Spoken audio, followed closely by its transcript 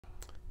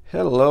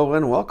Hello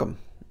and welcome.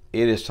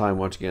 It is time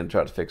once again to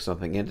try to fix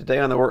something. And today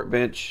on the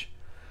workbench,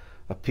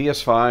 a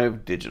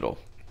PS5 digital.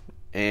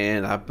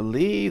 And I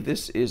believe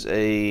this is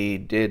a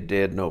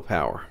dead, no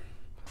power.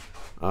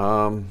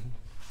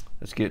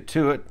 Let's get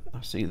to it.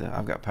 I see that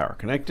I've got power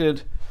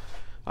connected.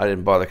 I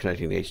didn't bother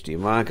connecting the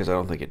HDMI because I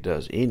don't think it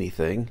does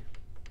anything.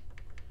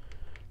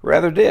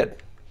 Rather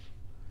dead.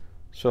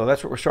 So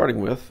that's what we're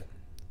starting with.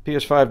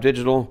 PS5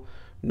 digital.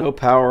 No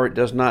power. It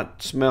does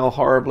not smell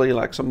horribly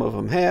like some of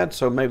them had,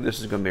 so maybe this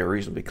is going to be a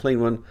reasonably clean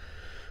one.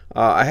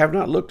 I have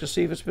not looked to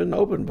see if it's been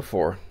opened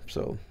before,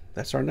 so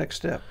that's our next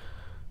step.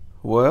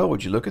 Well,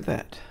 would you look at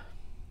that?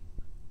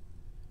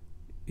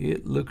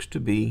 It looks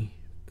to be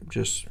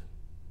just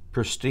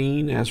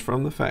pristine as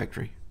from the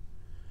factory.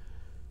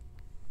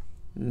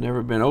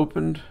 Never been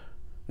opened,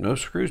 no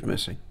screws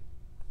missing.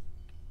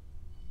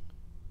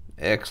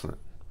 Excellent.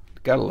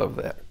 Gotta love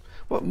that.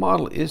 What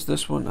model is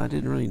this one? I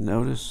didn't really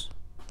notice.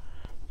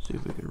 See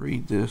if we can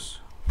read this.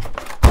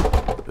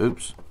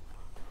 Oops.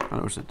 I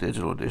know it's a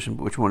digital edition,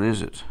 but which one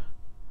is it?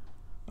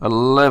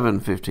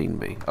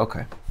 1115B.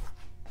 Okay.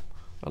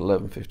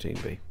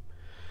 1115B.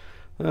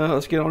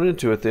 Let's get on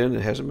into it then.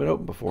 It hasn't been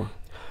opened before.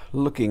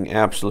 Looking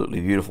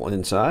absolutely beautiful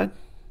inside.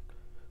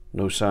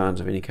 No signs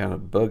of any kind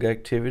of bug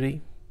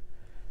activity.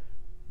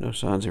 No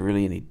signs of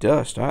really any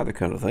dust either,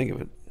 kind of think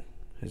of it.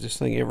 Has this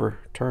thing ever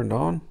turned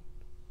on?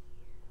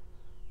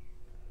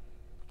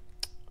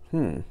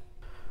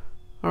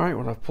 Alright,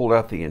 well, I've pulled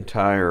out the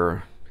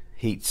entire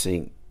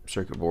heatsink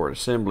circuit board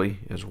assembly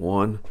as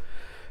one.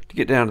 To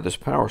get down to this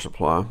power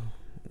supply,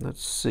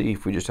 let's see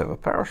if we just have a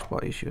power supply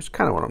issue. It's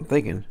kind of what I'm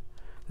thinking.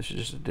 This is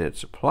just a dead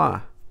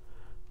supply.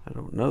 I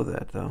don't know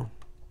that, though.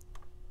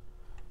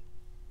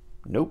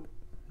 Nope,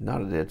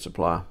 not a dead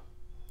supply.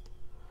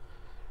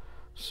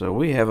 So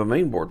we have a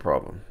mainboard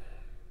problem.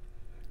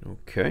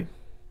 Okay.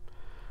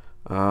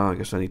 I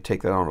guess I need to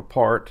take that on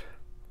apart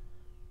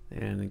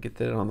and get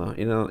that on the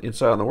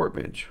inside on the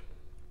workbench.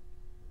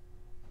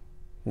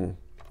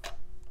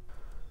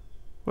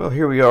 Well,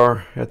 here we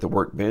are at the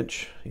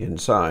workbench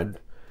inside,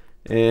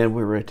 and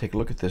we're ready to take a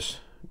look at this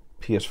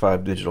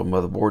PS5 digital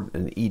motherboard,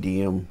 an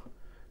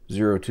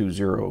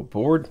EDM020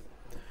 board.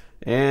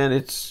 And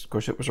of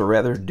course, it was a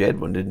rather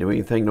dead one. Didn't do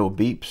anything, no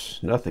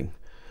beeps, nothing.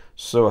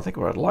 So I think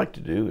what I'd like to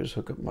do is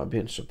hook up my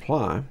bench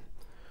supply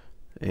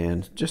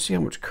and just see how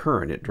much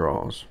current it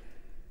draws.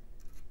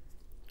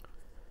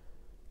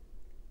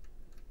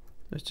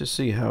 Let's just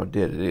see how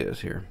dead it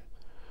is here.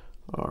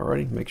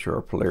 Alrighty, make sure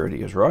our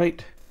polarity is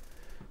right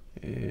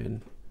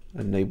and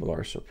enable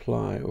our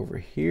supply over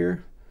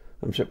here.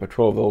 I'm set by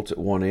 12 volts at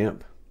 1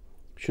 amp.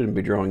 Shouldn't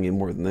be drawing any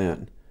more than that.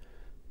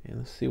 And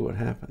let's see what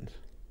happens.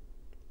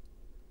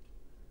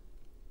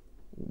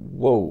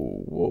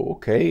 Whoa,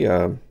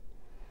 okay.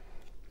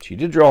 She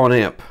did draw an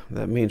amp.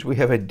 That means we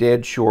have a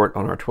dead short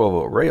on our 12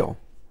 volt rail.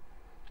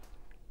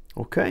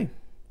 Okay.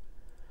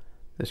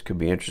 This could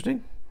be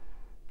interesting.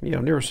 Yeah,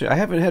 I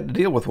haven't had to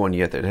deal with one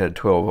yet that had a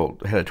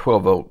 12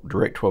 volt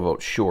direct 12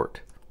 volt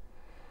short.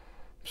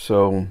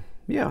 So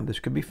yeah, this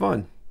could be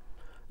fun.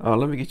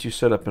 Let me get you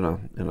set up in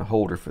a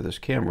holder for this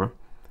camera,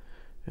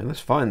 and let's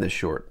find this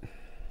short.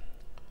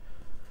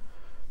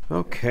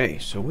 Okay,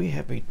 so we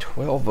have a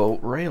 12 volt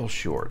rail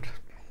short.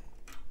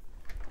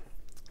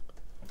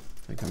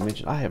 I think I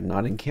mentioned I have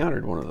not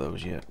encountered one of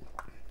those yet.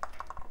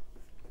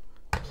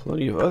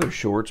 Plenty of other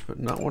shorts, but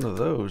not one of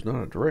those,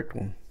 not a direct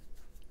one.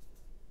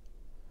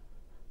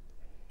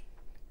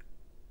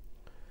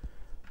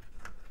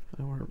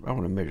 I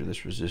want to measure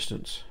this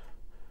resistance.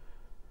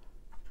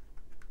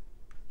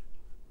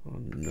 I'll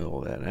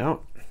null that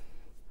out.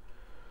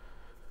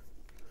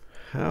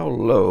 How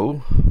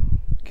low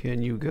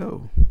can you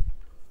go?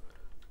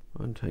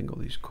 Untangle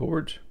these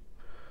cords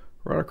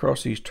right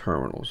across these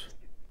terminals.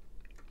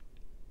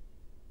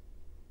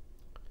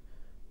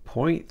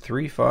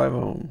 0.35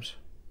 ohms.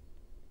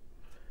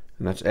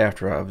 And that's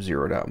after I've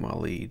zeroed out my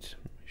leads.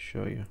 Let me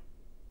show you.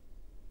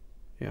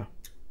 Yeah.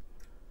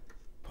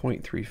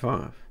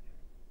 0.35.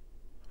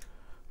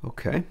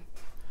 Okay.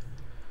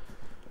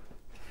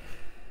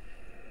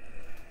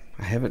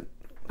 I haven't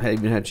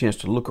even had a chance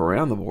to look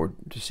around the board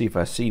to see if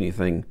I see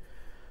anything,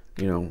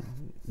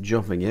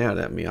 jumping out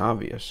at me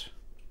obvious.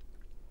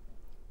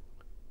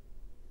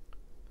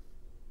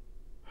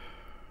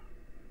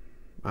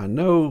 I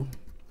know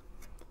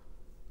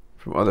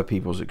from other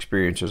people's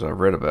experiences I've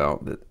read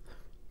about that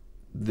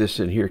this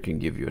in here can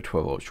give you a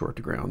 12 volt short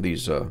to ground.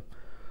 These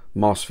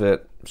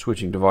MOSFET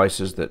switching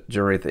devices that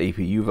generate the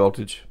APU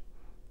voltage,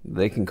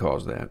 they can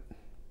cause that.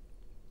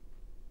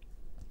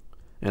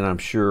 And I'm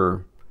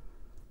sure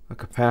a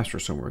capacitor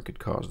somewhere could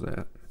cause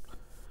that.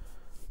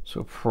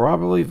 So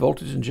probably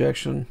voltage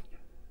injection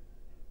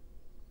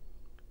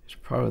is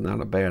probably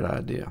not a bad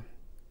idea.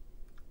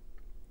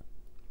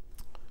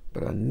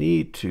 But I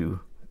need to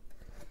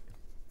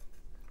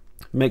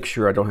make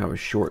sure I don't have a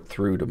short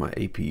through to my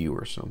APU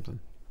or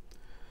something,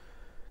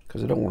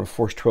 because I don't want to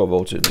force 12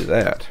 volts into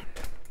that.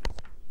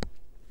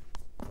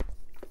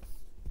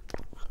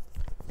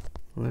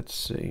 Let's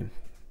see.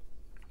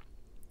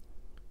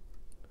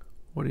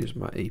 what is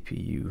my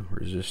APU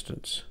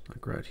resistance?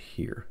 Like right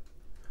here.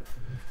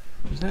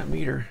 Is that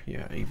meter?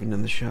 Yeah, even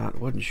in the shot,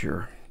 wasn't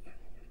sure.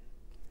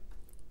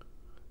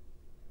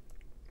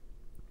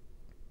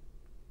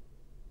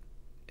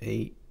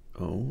 Eight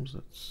ohms.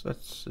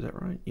 Is that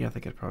right? Yeah, I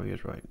think that probably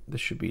is right.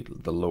 This should be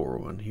the lower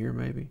one here,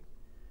 maybe.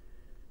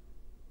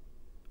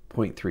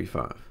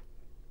 0.35.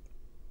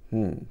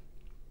 Is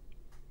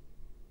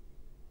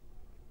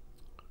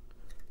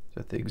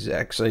that the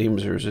exact same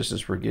as the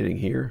resistance we're getting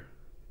here?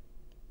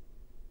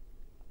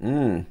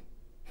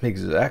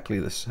 Exactly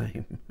the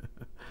same.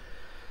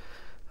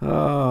 We're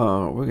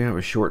gonna have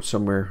a short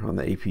somewhere on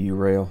the APU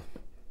rail.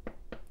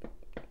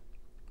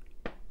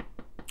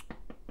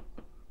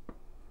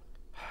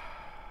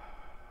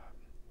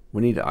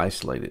 We need to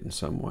isolate it in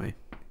some way.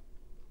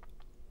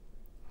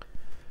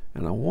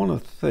 And I want to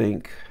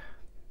think,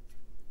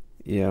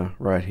 yeah,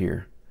 right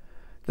here.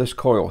 This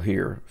coil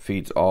here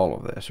feeds all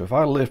of this. So if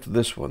I lift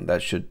this one,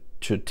 that should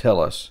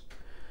tell us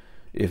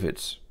if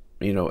it's,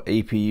 you know,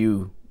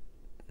 APU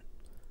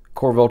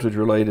core voltage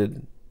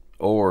related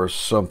or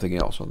something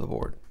else on the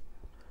board.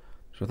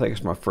 So I think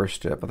it's my first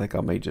step. I think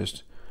I may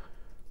just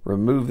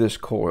remove this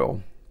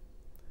coil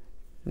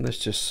and let's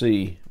just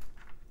see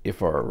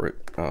if our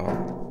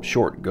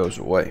short goes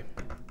away.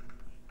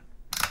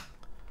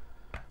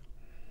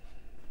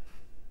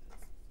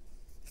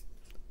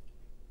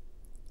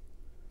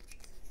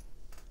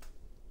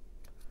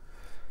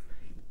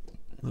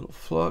 Little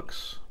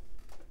flux.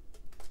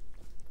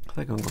 I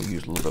think I'm going to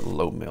use a little bit of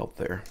low melt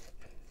there.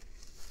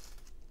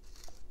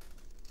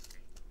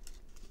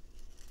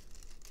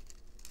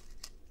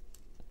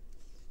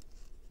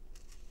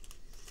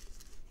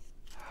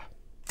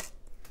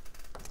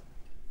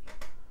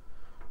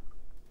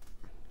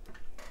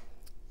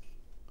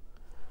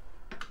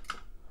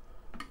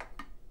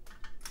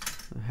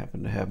 I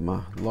happen to have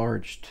my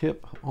large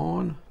tip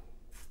on.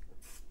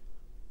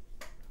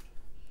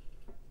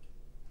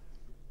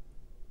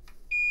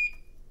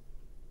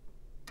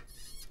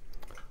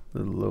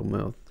 Little low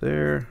melt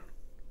there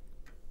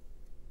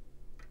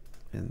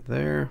and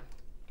there.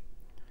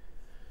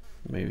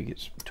 Maybe get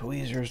some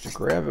tweezers to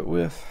grab it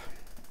with.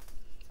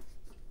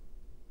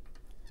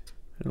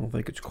 I don't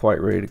think it's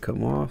quite ready to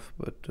come off,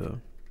 but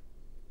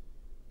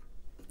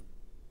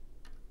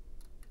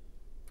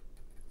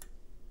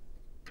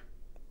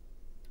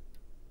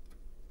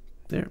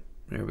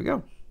there we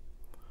go.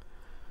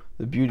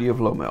 The beauty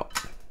of low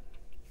melt.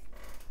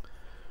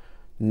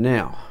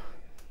 Now,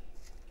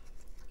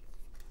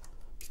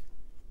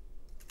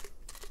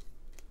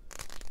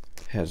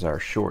 has our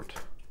short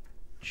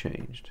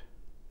changed?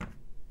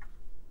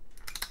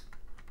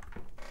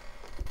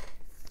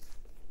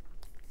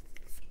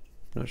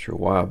 Not sure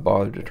why I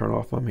bothered to turn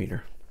off my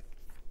meter.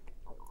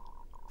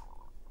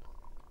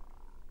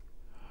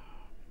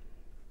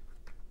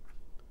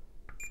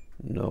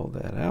 Null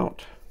that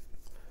out.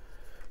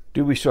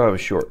 Do we still have a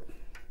short?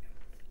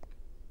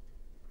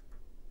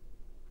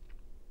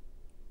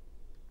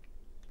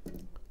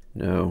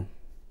 No.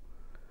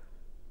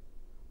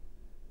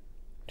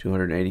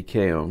 280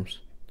 k ohms.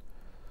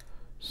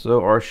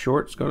 So our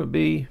short's going to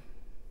be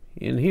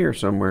in here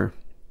somewhere.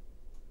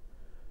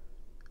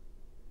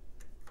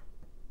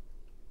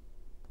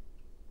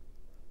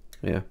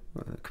 Yeah,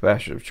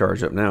 capacitive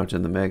charge up now, it's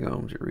in the mega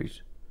ohms. It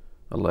reached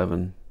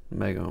 11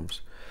 mega ohms.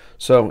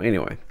 So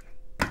anyway,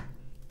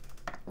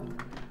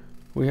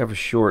 we have a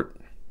short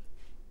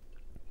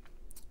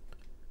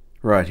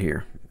right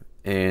here,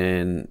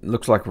 and it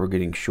looks like we're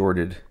getting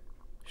shorted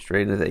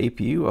straight into the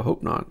APU. I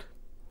hope not.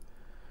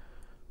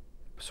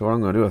 So what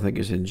I'm going to do, I think,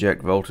 is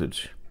inject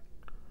voltage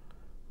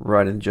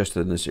right in just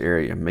in this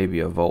area, maybe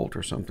a volt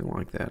or something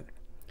like that.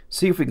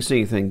 See if we can see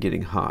anything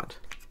getting hot.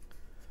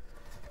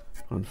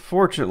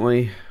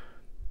 Unfortunately,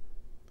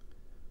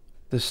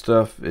 this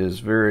stuff is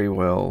very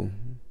well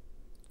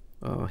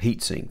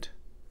heat sinked,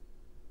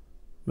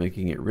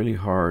 making it really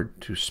hard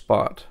to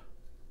spot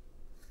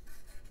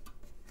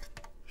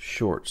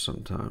shorts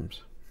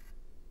sometimes.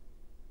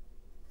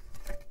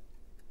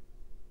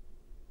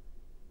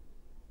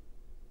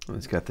 And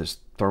it's got this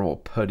thermal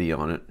putty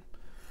on it,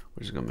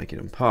 which is going to make it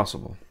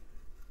impossible.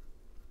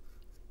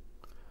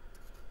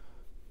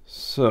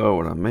 So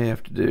what I may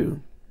have to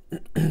do,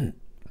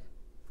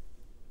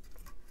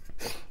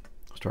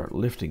 start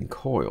lifting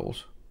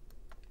coils,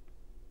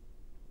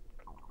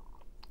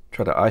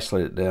 try to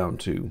isolate it down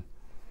to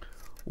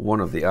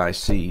one of the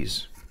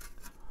ICs.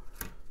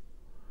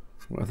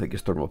 Well, I think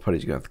this thermal putty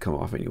is going to have to come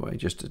off anyway,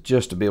 just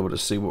to be able to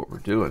see what we're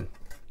doing.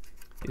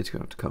 It's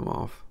going to have to come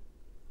off.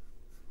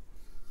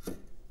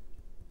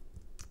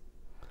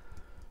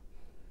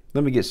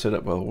 Let me get set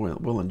up. Well,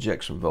 we'll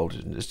inject some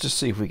voltage and just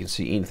see if we can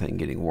see anything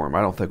getting warm. I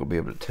don't think we'll be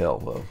able to tell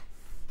though.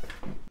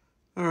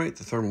 All right,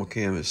 the thermal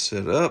cam is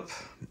set up.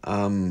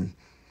 I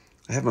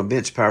have my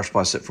bench power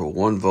supply set for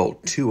 1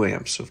 volt, 2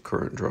 amps of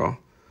current draw.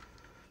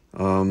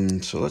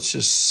 So let's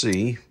just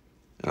see.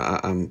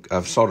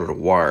 I've soldered a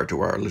wire to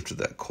where I lifted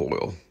that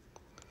coil.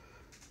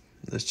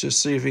 Let's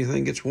just see if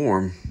anything gets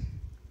warm.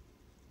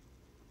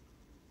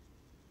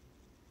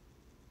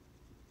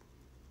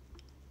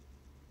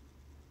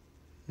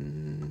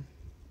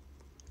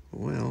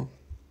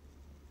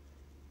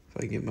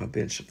 I get my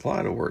bench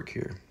supply to work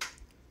here.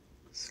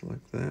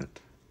 Select that.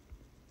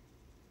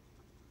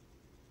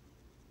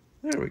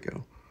 There we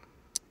go.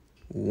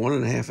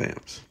 1.5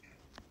 amps.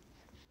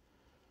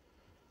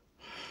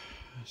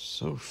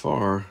 So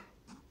far,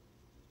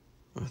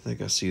 I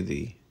think I see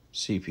the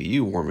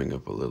CPU warming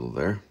up a little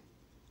there.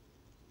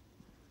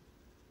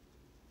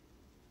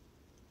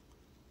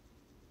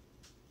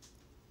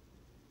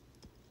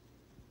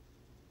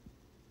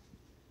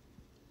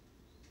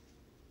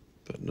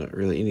 But not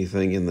really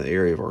anything in the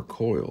area of our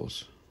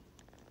coils.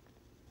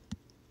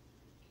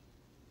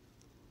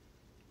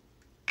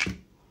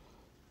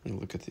 And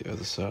look at the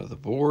other side of the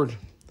board.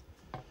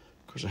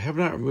 Of course, I have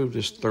not removed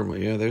this thermal.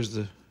 Yeah, there's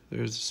the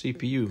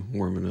CPU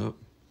warming up.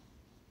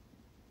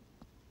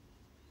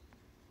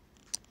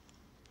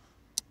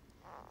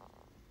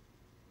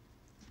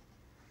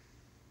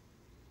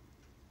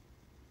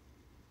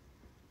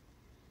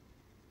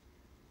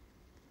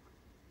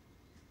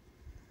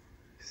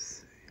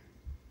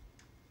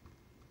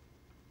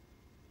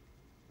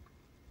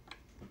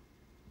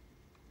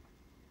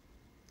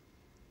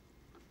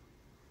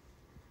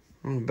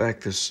 I'm going to back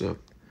this up,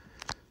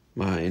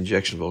 my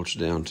injection voltage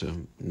down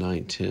to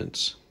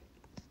 9/10,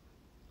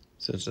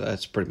 since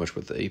that's pretty much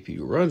what the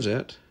APU runs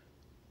at.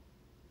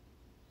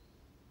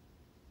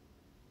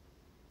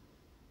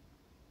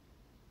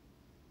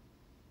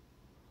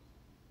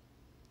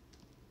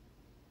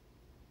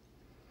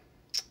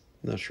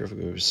 Not sure if I'm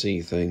going to see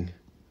anything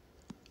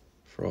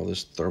for all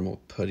this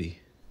thermal putty.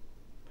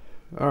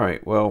 All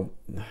right, well,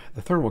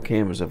 the thermal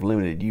cam is of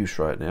limited use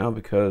right now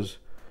because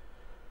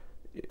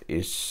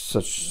it's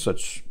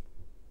such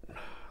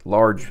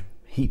large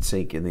heat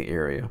sink in the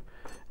area,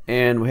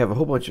 and we have a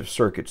whole bunch of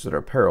circuits that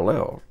are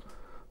parallel.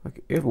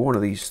 Like every one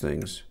of these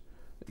things,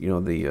 you know,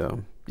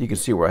 you can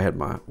see where I had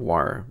my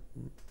wire,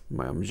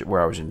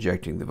 where I was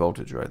injecting the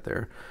voltage right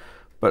there.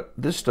 But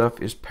this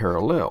stuff is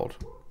paralleled.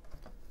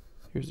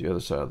 Here's the other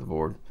side of the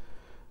board.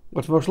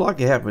 What's most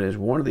likely happened is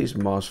one of these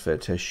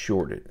MOSFETs has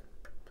shorted.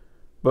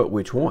 But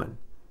which one?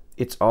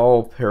 It's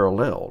all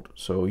paralleled,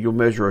 so you'll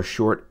measure a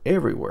short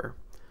everywhere.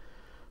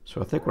 So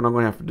I think what I'm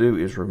going to have to do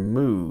is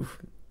remove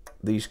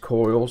these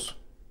coils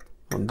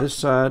on this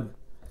side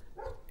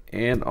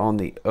and on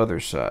the other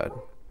side,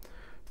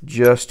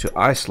 just to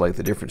isolate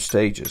the different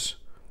stages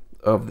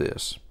of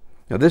this.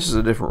 Now this is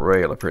a different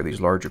rail up here, these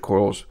larger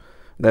coils.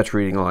 That's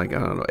reading like, I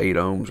don't know, 8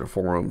 ohms or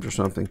 4 ohms or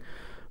something.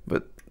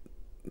 But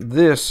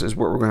this is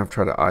what we're going to have to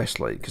try to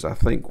isolate, because I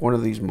think one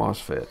of these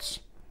MOSFETs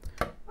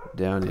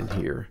down in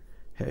here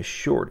has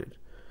shorted.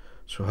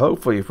 So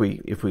hopefully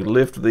if we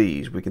lift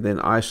these, we can then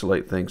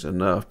isolate things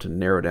enough to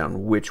narrow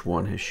down which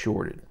one has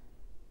shorted.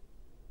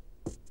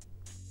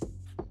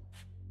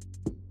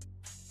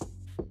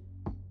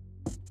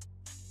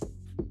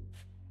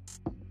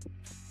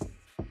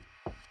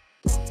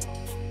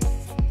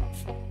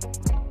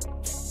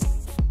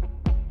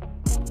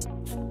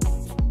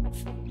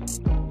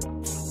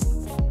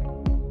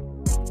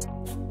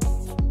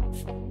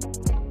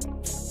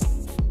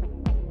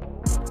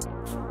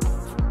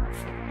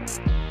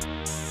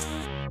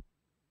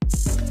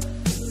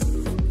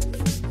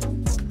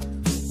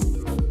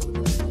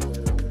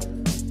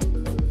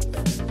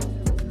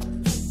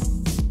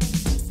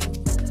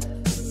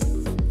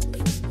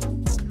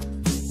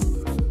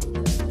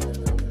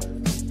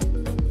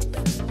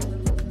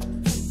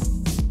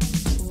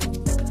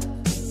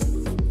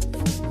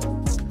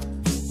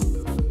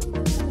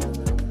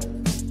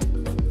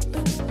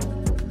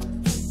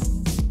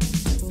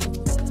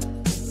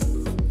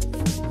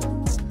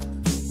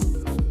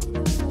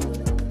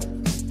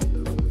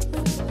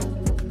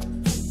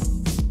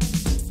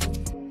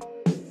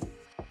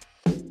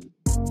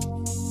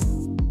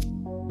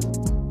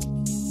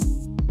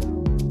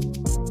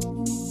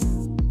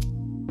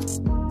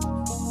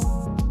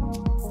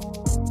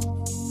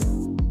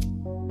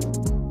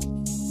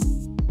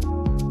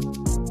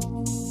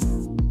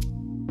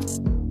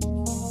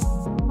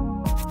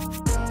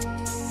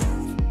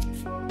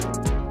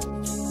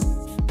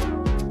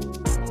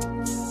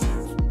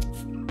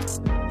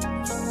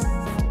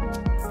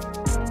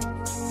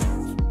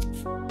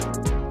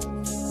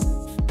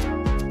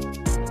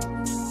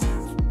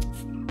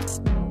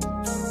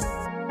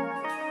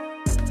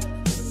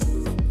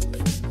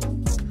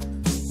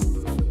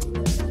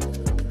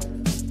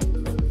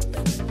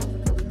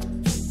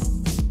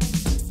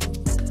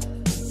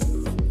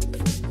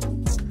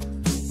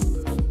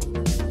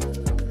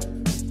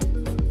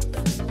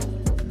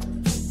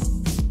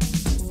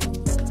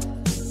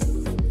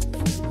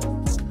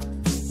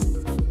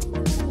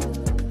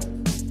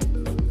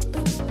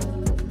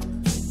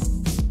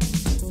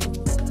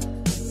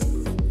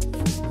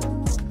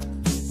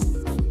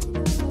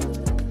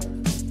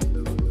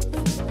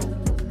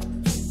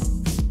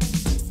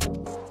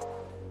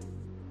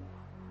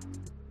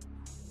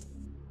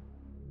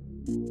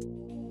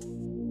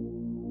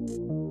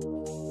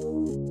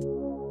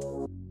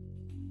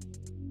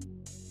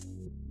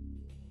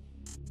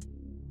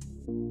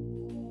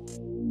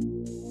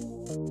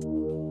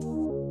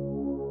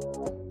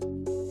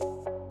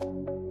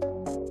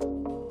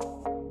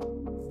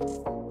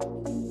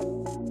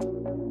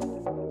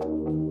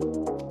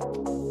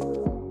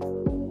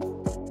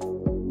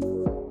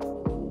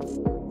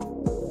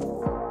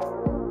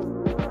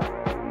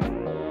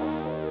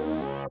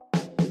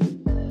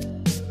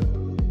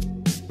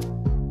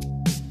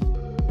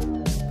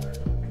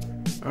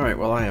 Alright,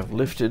 well, I have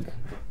lifted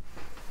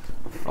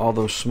all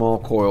those small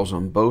coils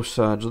on both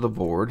sides of the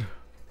board,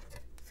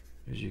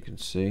 as you can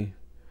see.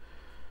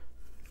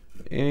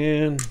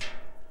 And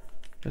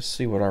let's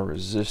see what our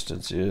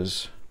resistance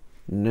is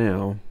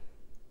now.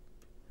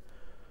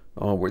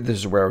 Oh, this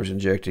is where I was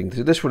injecting.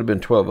 This would have been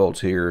 12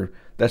 volts here.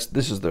 This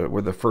is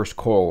where the first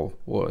coil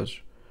was,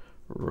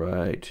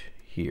 right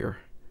here.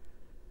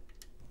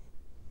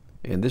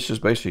 And this is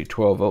basically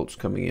 12 volts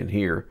coming in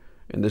here,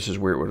 and this is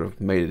where it would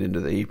have made it into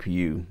the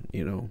APU,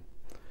 you know,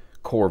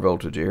 core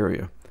voltage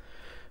area.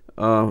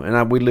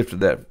 And we lifted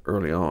that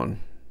early on,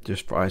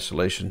 just for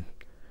isolation.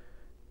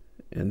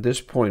 And this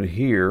point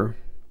here,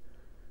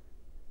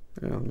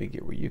 let me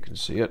get where you can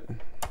see it.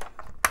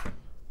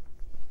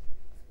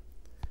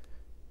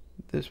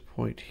 This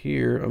point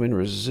here, I'm in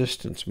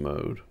resistance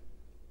mode,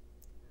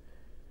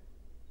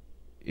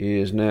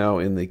 is now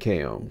in the K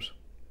ohms.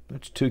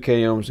 That's 2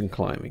 K ohms and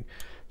climbing.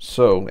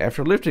 So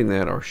after lifting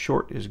that, our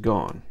short is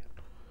gone.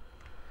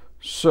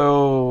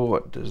 So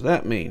what does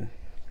that mean?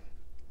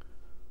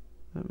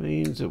 That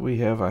means that we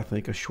have, I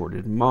think, a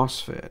shorted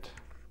MOSFET.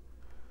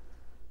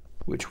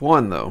 Which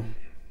one, though?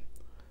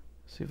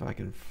 Let's see if I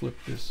can flip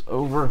this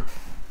over.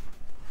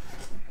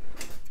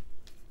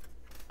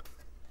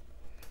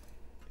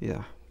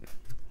 Yeah,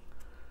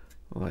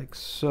 like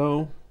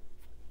so.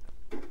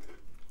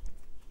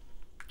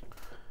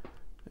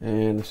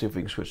 And let's see if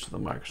we can switch to the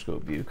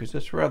microscope view, because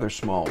it's rather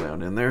small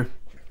down in there.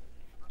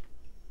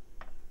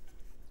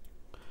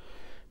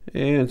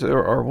 And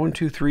there are 1,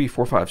 2, 3,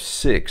 4, 5,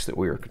 6 that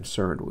we are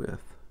concerned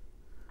with.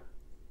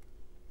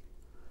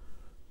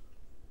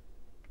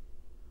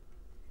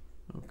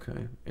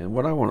 Okay, and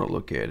what I want to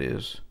look at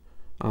is,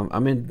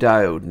 I'm in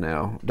diode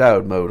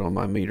mode on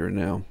my meter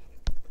now.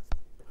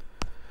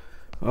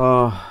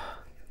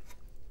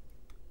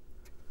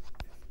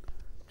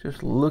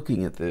 Just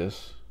looking at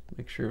this,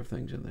 make sure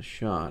everything's in the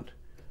shot.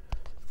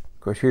 Of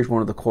course, here's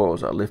one of the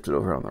coils I lifted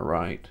over on the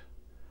right.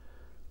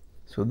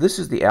 So this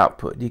is the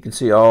output. You can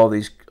see all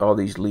these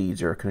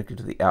leads are connected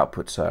to the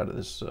output side of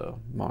this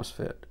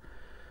MOSFET.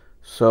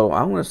 So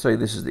I'm going to say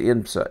this is the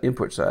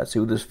input side. See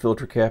what this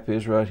filter cap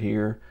is right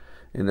here,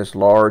 and this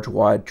large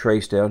wide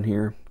trace down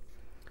here.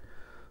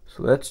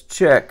 So let's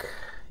check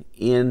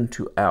in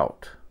to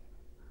out,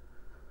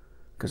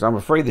 because I'm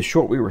afraid the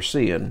short we were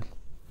seeing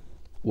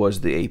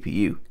was the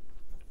APU,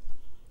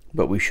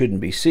 but we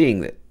shouldn't be seeing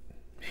that,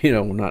 you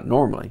know, not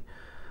normally.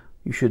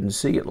 You shouldn't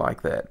see it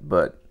like that,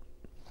 but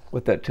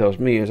what that tells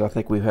me is I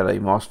think we've had a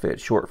MOSFET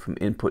short from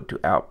input to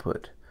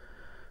output,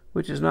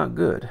 which is not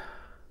good.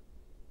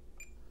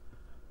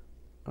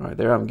 All right,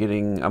 there I'm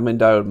in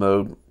diode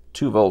mode,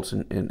 2 volts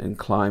and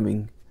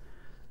climbing.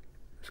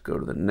 Let's go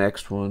to the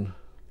next one.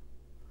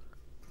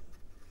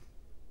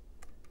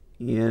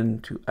 In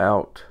to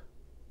out.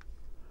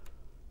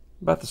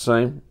 About the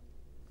same.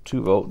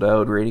 2 volt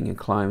diode reading and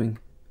climbing.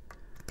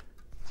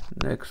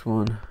 Next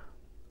one.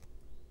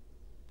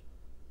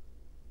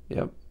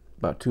 Yep,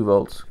 about 2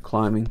 volts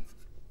climbing.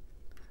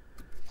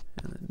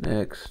 And the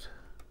next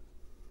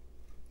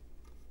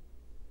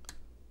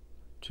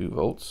 2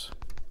 volts.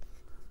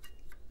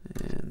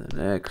 And the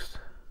next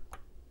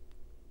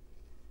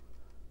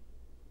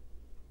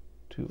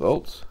 2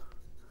 volts.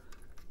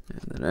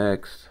 And the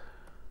next,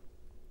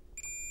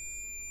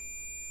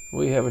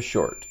 we have a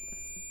short.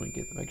 Let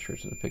me make sure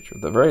it's in the picture.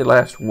 The very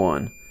last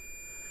one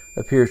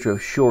appears to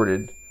have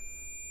shorted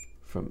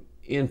from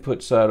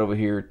input side over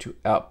here to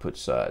output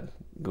side,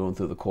 going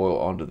through the coil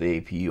onto the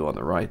APU on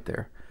the right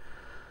there.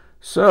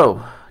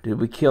 So, did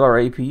we kill our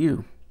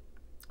APU?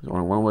 There's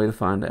only one way to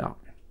find out.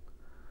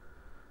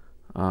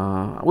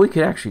 We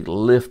could actually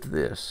lift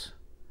this,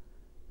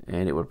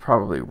 and it would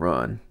probably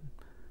run.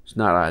 It's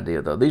not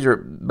ideal, though. These are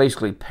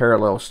basically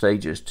parallel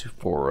stages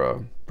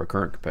for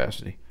current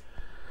capacity.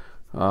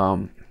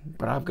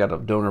 But I've got a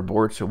donor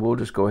board, so we'll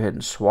just go ahead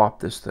and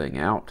swap this thing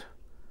out.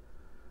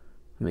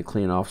 Let me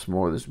clean off some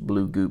more of this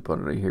blue goop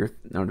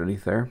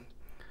underneath there.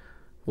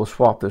 We'll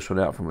swap this one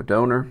out from a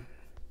donor,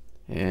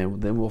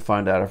 and then we'll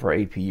find out if our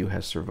APU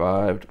has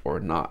survived or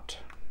not.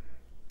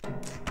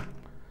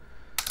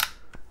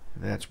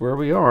 That's where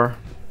we are.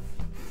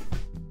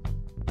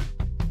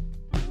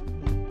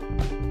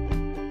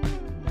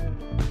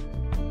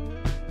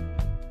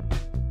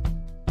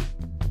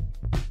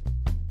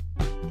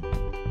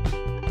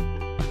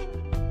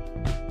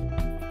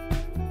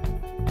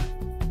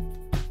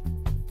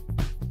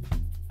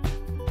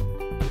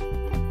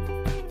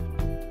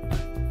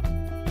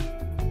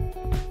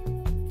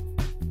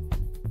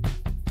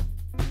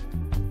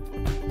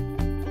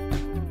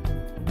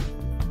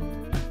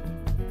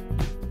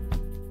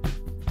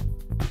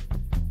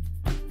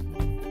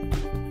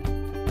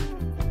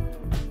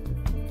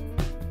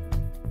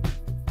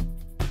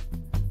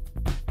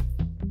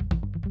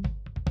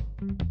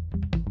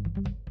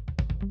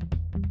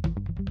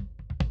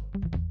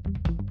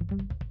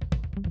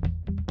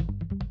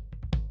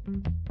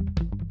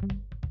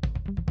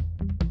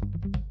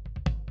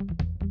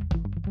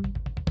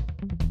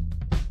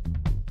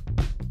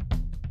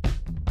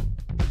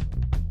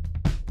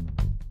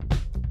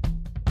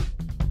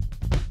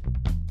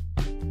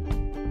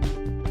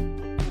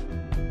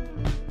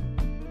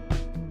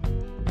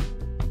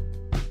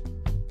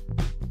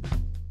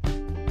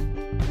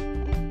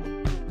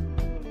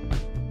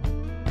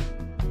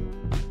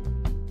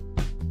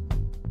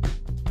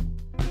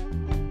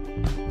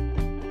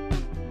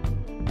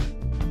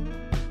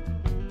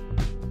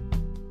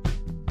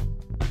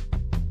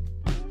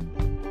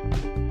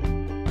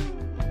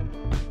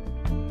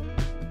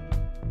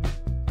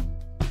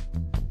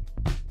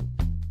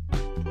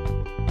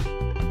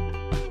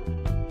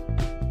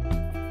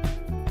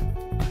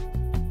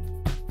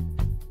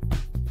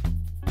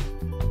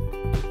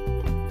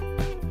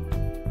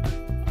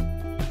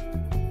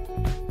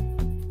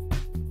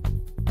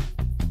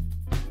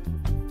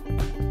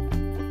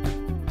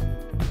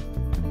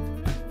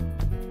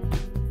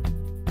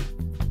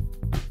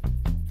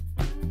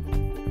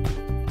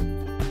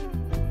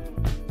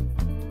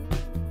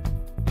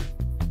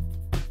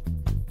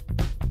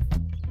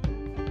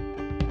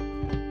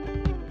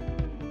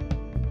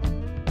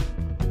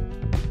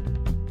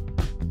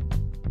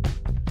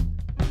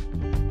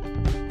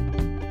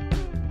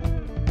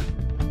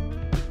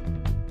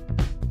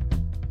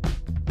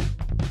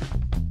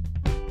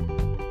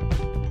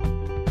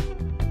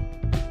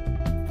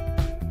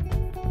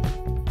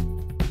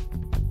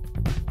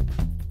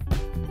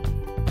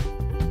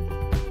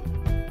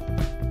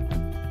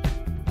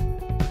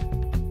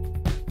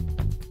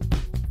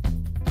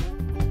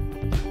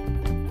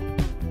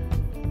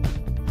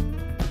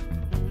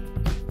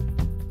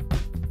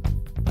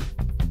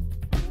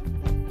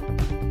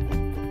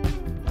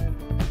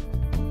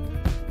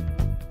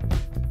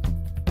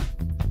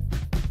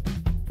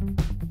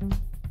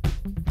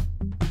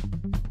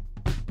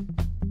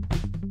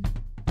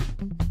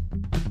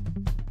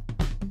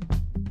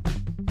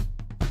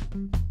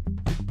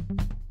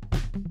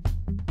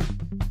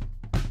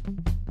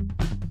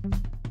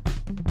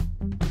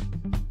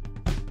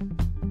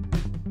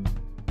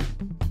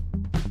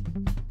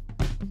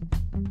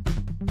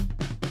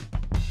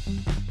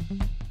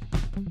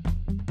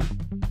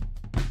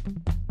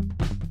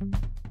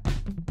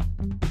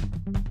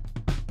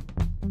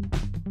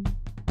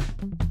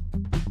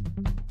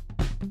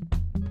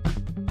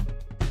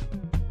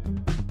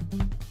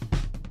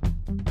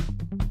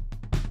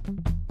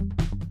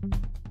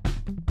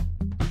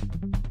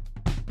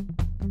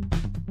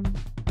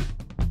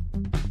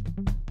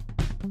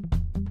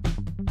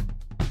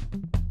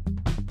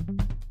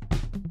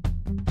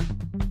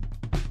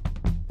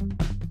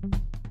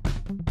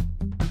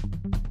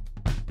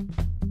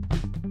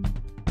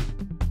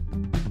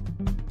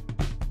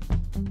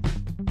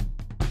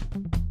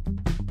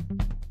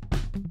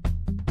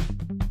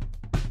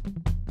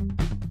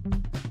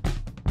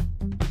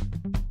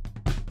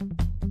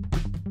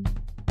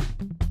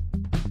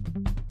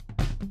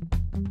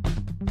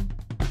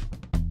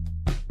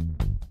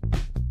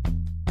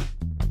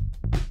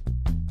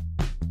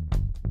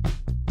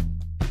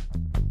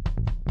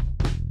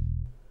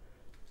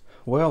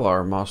 Well,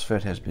 our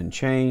MOSFET has been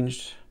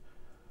changed.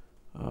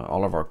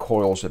 All of our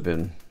coils have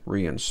been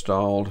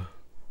reinstalled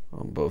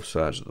on both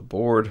sides of the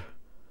board.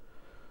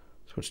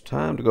 So it's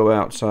time to go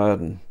outside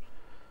and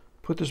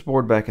put this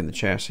board back in the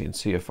chassis and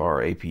see if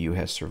our APU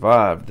has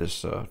survived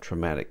this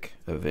traumatic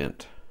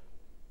event.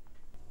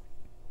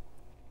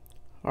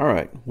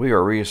 Alright, we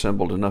are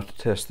reassembled enough to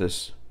test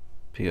this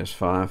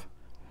PS5.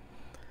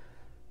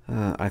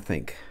 I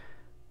think.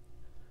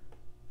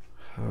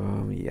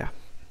 Yeah.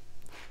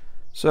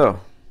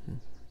 So,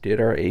 did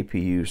our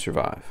APU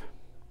survive?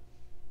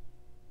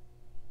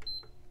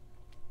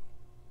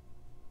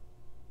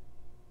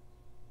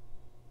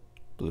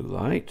 Blue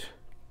light.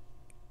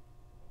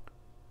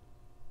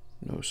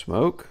 No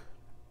smoke.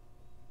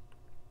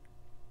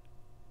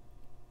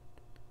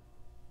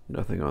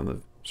 Nothing on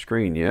the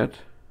screen yet.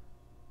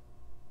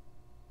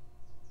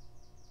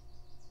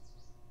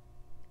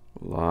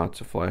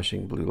 Lots of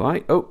flashing blue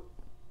light. Oh,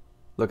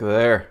 look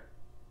there.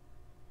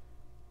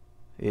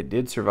 It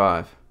did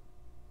survive.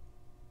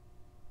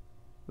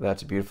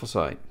 That's a beautiful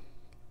sight.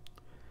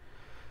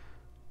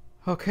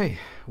 Okay,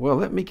 well,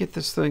 let me get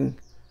this thing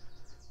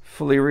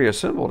fully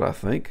reassembled, I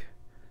think,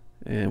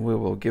 and we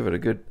will give it a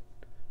good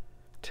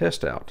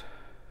test out.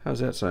 How's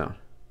that sound?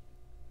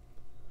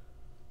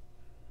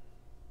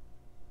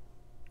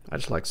 I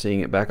just like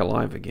seeing it back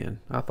alive again.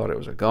 I thought it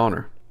was a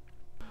goner.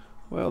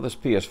 Well, this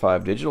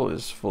PS5 digital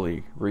is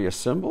fully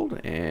reassembled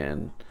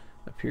and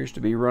appears to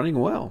be running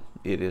well.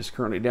 It is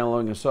currently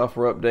downloading a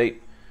software update,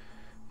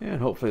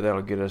 and hopefully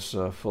that'll get us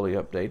fully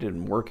updated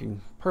and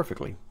working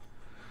perfectly.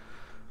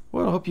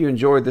 Well, I hope you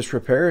enjoyed this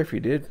repair. If you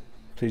did,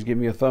 please give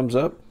me a thumbs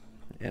up,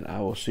 and I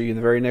will see you in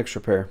the very next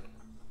repair.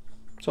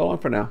 So long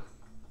for now.